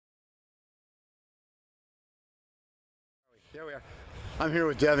Here we are. I'm here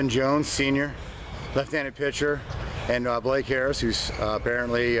with Devin Jones, senior, left-handed pitcher, and Blake Harris, who's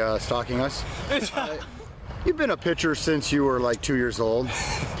apparently stalking us. You've been a pitcher since you were like 2 years old.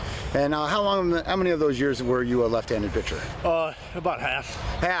 And how many of those years were you a left-handed pitcher? About half.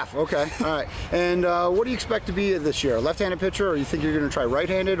 Half, okay, all right. And what do you expect to be this year? A left-handed pitcher, or you think you're going to try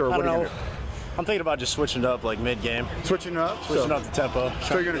right-handed, or what are you going to do? I'm thinking about just switching it up like mid-game. Switching up? Switching up the tempo.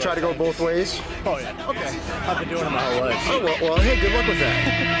 So you're going to try to go both ways? Oh, yeah. Okay. I've been doing it my whole life. Oh, well, hey, good luck with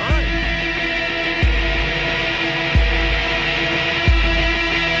that. All right.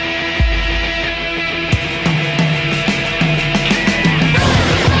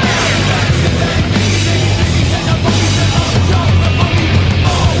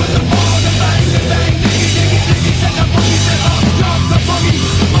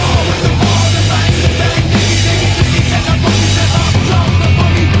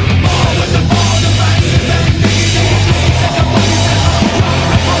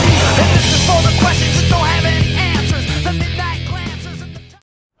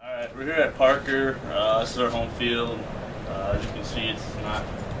 This is our home field. As you can see, it's not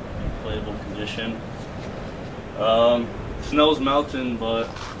in playable condition. Snow's melting, but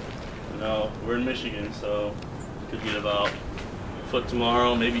you know, we're in Michigan, so we could get about a foot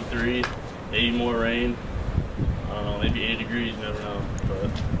tomorrow, maybe 3, maybe more rain. I don't know, maybe 80 degrees, you never know.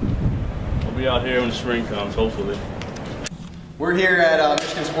 But we'll be out here when the spring comes, hopefully. We're here at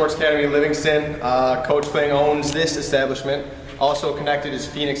Michigan Sports Academy Livingston. Coach Kling owns this establishment. Also connected is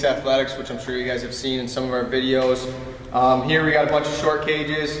Phoenix Athletics, which I'm sure you guys have seen in some of our videos. Here we got a bunch of short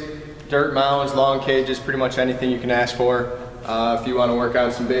cages, dirt mounds, long cages, pretty much anything you can ask for if you want to work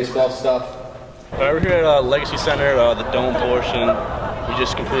on some baseball stuff. We're here at Legacy Center, the dome portion. We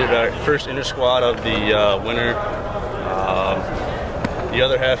just completed our first inter-squad of the winter. The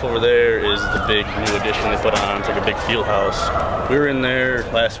other half over there is the big new addition they put on. It's like a big field house. We were in there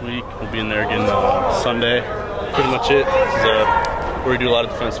last week. We'll be in there again Sunday. Pretty much it. This is where we do a lot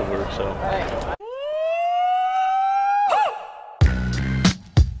of defensive work. So.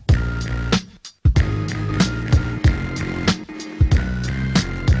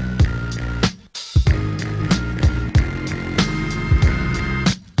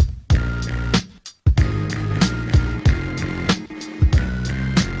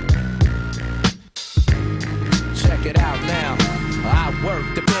 Check it out now. I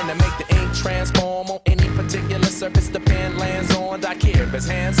work the pen to make the ink transform on any particular surface the pen lands on. I care if it's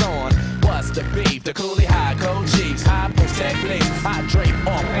hands-on. What's the beef? The coolie high code chiefs, high post techniques, I drape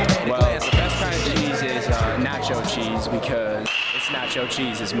off the glass. The best kind of cheese is nacho cheese because it's nacho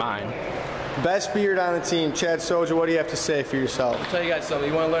cheese is mine. Best beard on the team, Chad Soja, what do you have to say for yourself? I'll tell you guys something.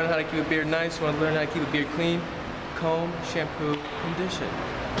 You want to learn how to keep a beard nice? You want to learn how to keep a beard clean? Comb, shampoo, condition.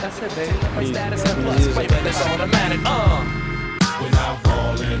 That's it, baby. My status and plus flavor that's automatic. We're not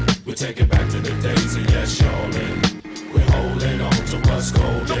ballin', we take it back to the days of yes, y'allin'. We're holding on to what's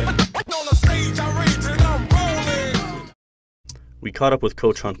golden. On the stage, I rage and I'm rolling. We caught up with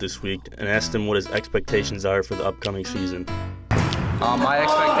Coach Hunt this week and asked him what his expectations are for the upcoming season. My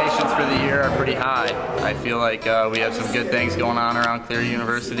expectations for the year are pretty high. I feel like we have some good things going on around Cleary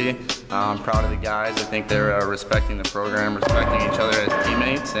University. I'm proud of the guys. I think they're respecting the program, respecting each other as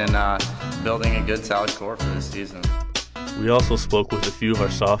teammates, and building a good, solid core for this season. We also spoke with a few of our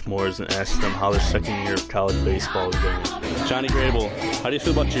sophomores and asked them how their second year of college baseball is going. Johnny Grable, how do you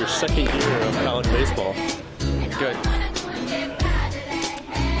feel about your second year of college baseball? Good.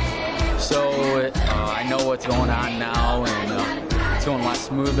 So I know what's going on now, and it's going a lot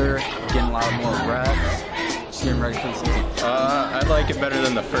smoother, getting a lot more reps, just getting ready for the season. I like it better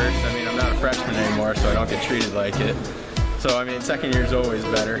than the first. I mean, I'm not a freshman anymore, so I don't get treated like it. So, I mean, second year is always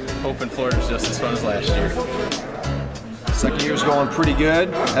better. Hoping Florida's just as fun as last year. Second year's going pretty good.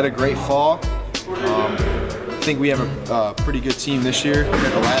 Had a great fall. I think we have a pretty good team this year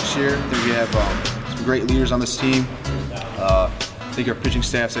compared to last year. I think we have some great leaders on this team. I think our pitching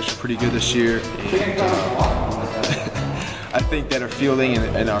staff's actually pretty good this year. And I think that our fielding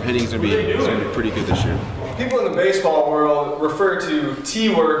and our hitting is going to be pretty good this year. People in the baseball world refer to tee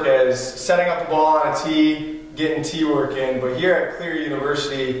work as setting up the ball on a tee, getting tee work in, but here at Cleary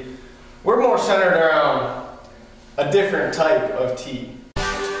University, we're more centered around a different type of tee.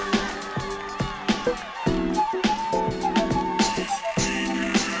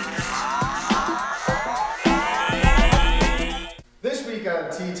 This week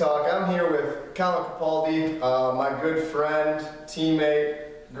on Tee Talk, I'm here with Collin Capaldi, my good friend, teammate,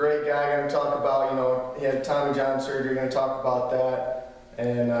 great guy. Going to talk about, you know, he had Tommy John surgery. Going to talk about that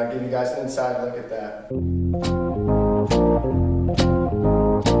and give you guys an inside look at that.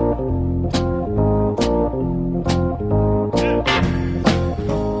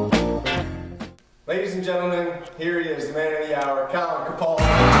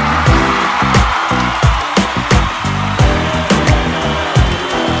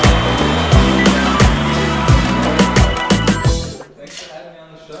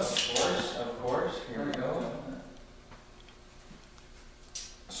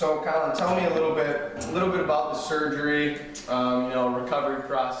 surgery, recovery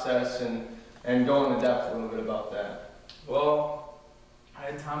process, and go into depth a little bit about that. Well, I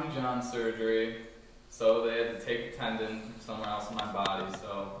had Tommy John surgery, so they had to take a tendon from somewhere else in my body.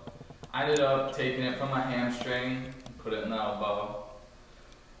 So I ended up taking it from my hamstring and put it in the elbow.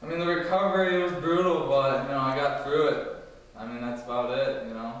 I mean, the recovery was brutal, but I got through it. I mean, that's about it,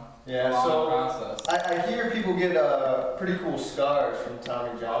 Yeah, Long so process. I hear people get pretty cool scars from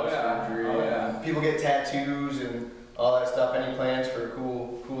Tommy John surgery. Oh, yeah. People get tattoos and all that stuff. Any plans for a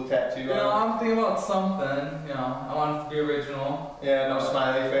cool tattoo? I'm thinking about something. I want it to be original. Yeah, no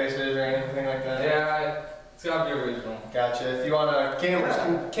smiley faces or anything like that. Yeah, it's gotta be original. Gotcha. If you want cameras,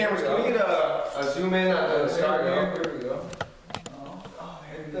 can we get a zoom in on the scar here? Here we go.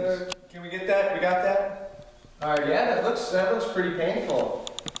 Can we get that? We got that? All right. Yeah, that looks pretty painful.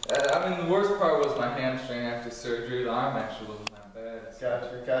 I mean, the worst part was my hamstring after surgery. The arm actually wasn't that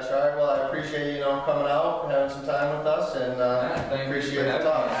bad. Gotcha. All right. Well, I appreciate you coming out and having some time with us, and appreciate the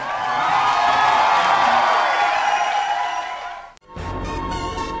talk.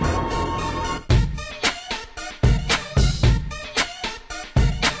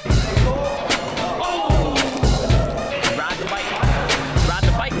 Ride the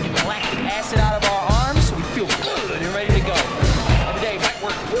bike, get the lactic acid out of our arms so we feel good and ready to go. Every day, bike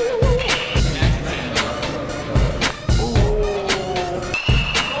work.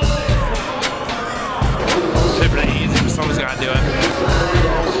 Super easy, but someone's got to do it.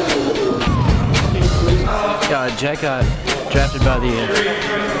 Jack got drafted by the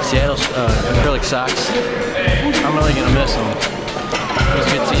Seattle Acrylic Sox. I'm really going to miss him. He's a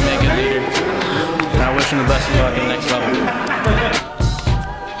good teammate, good leader. And I wish him the best of luck at the next level.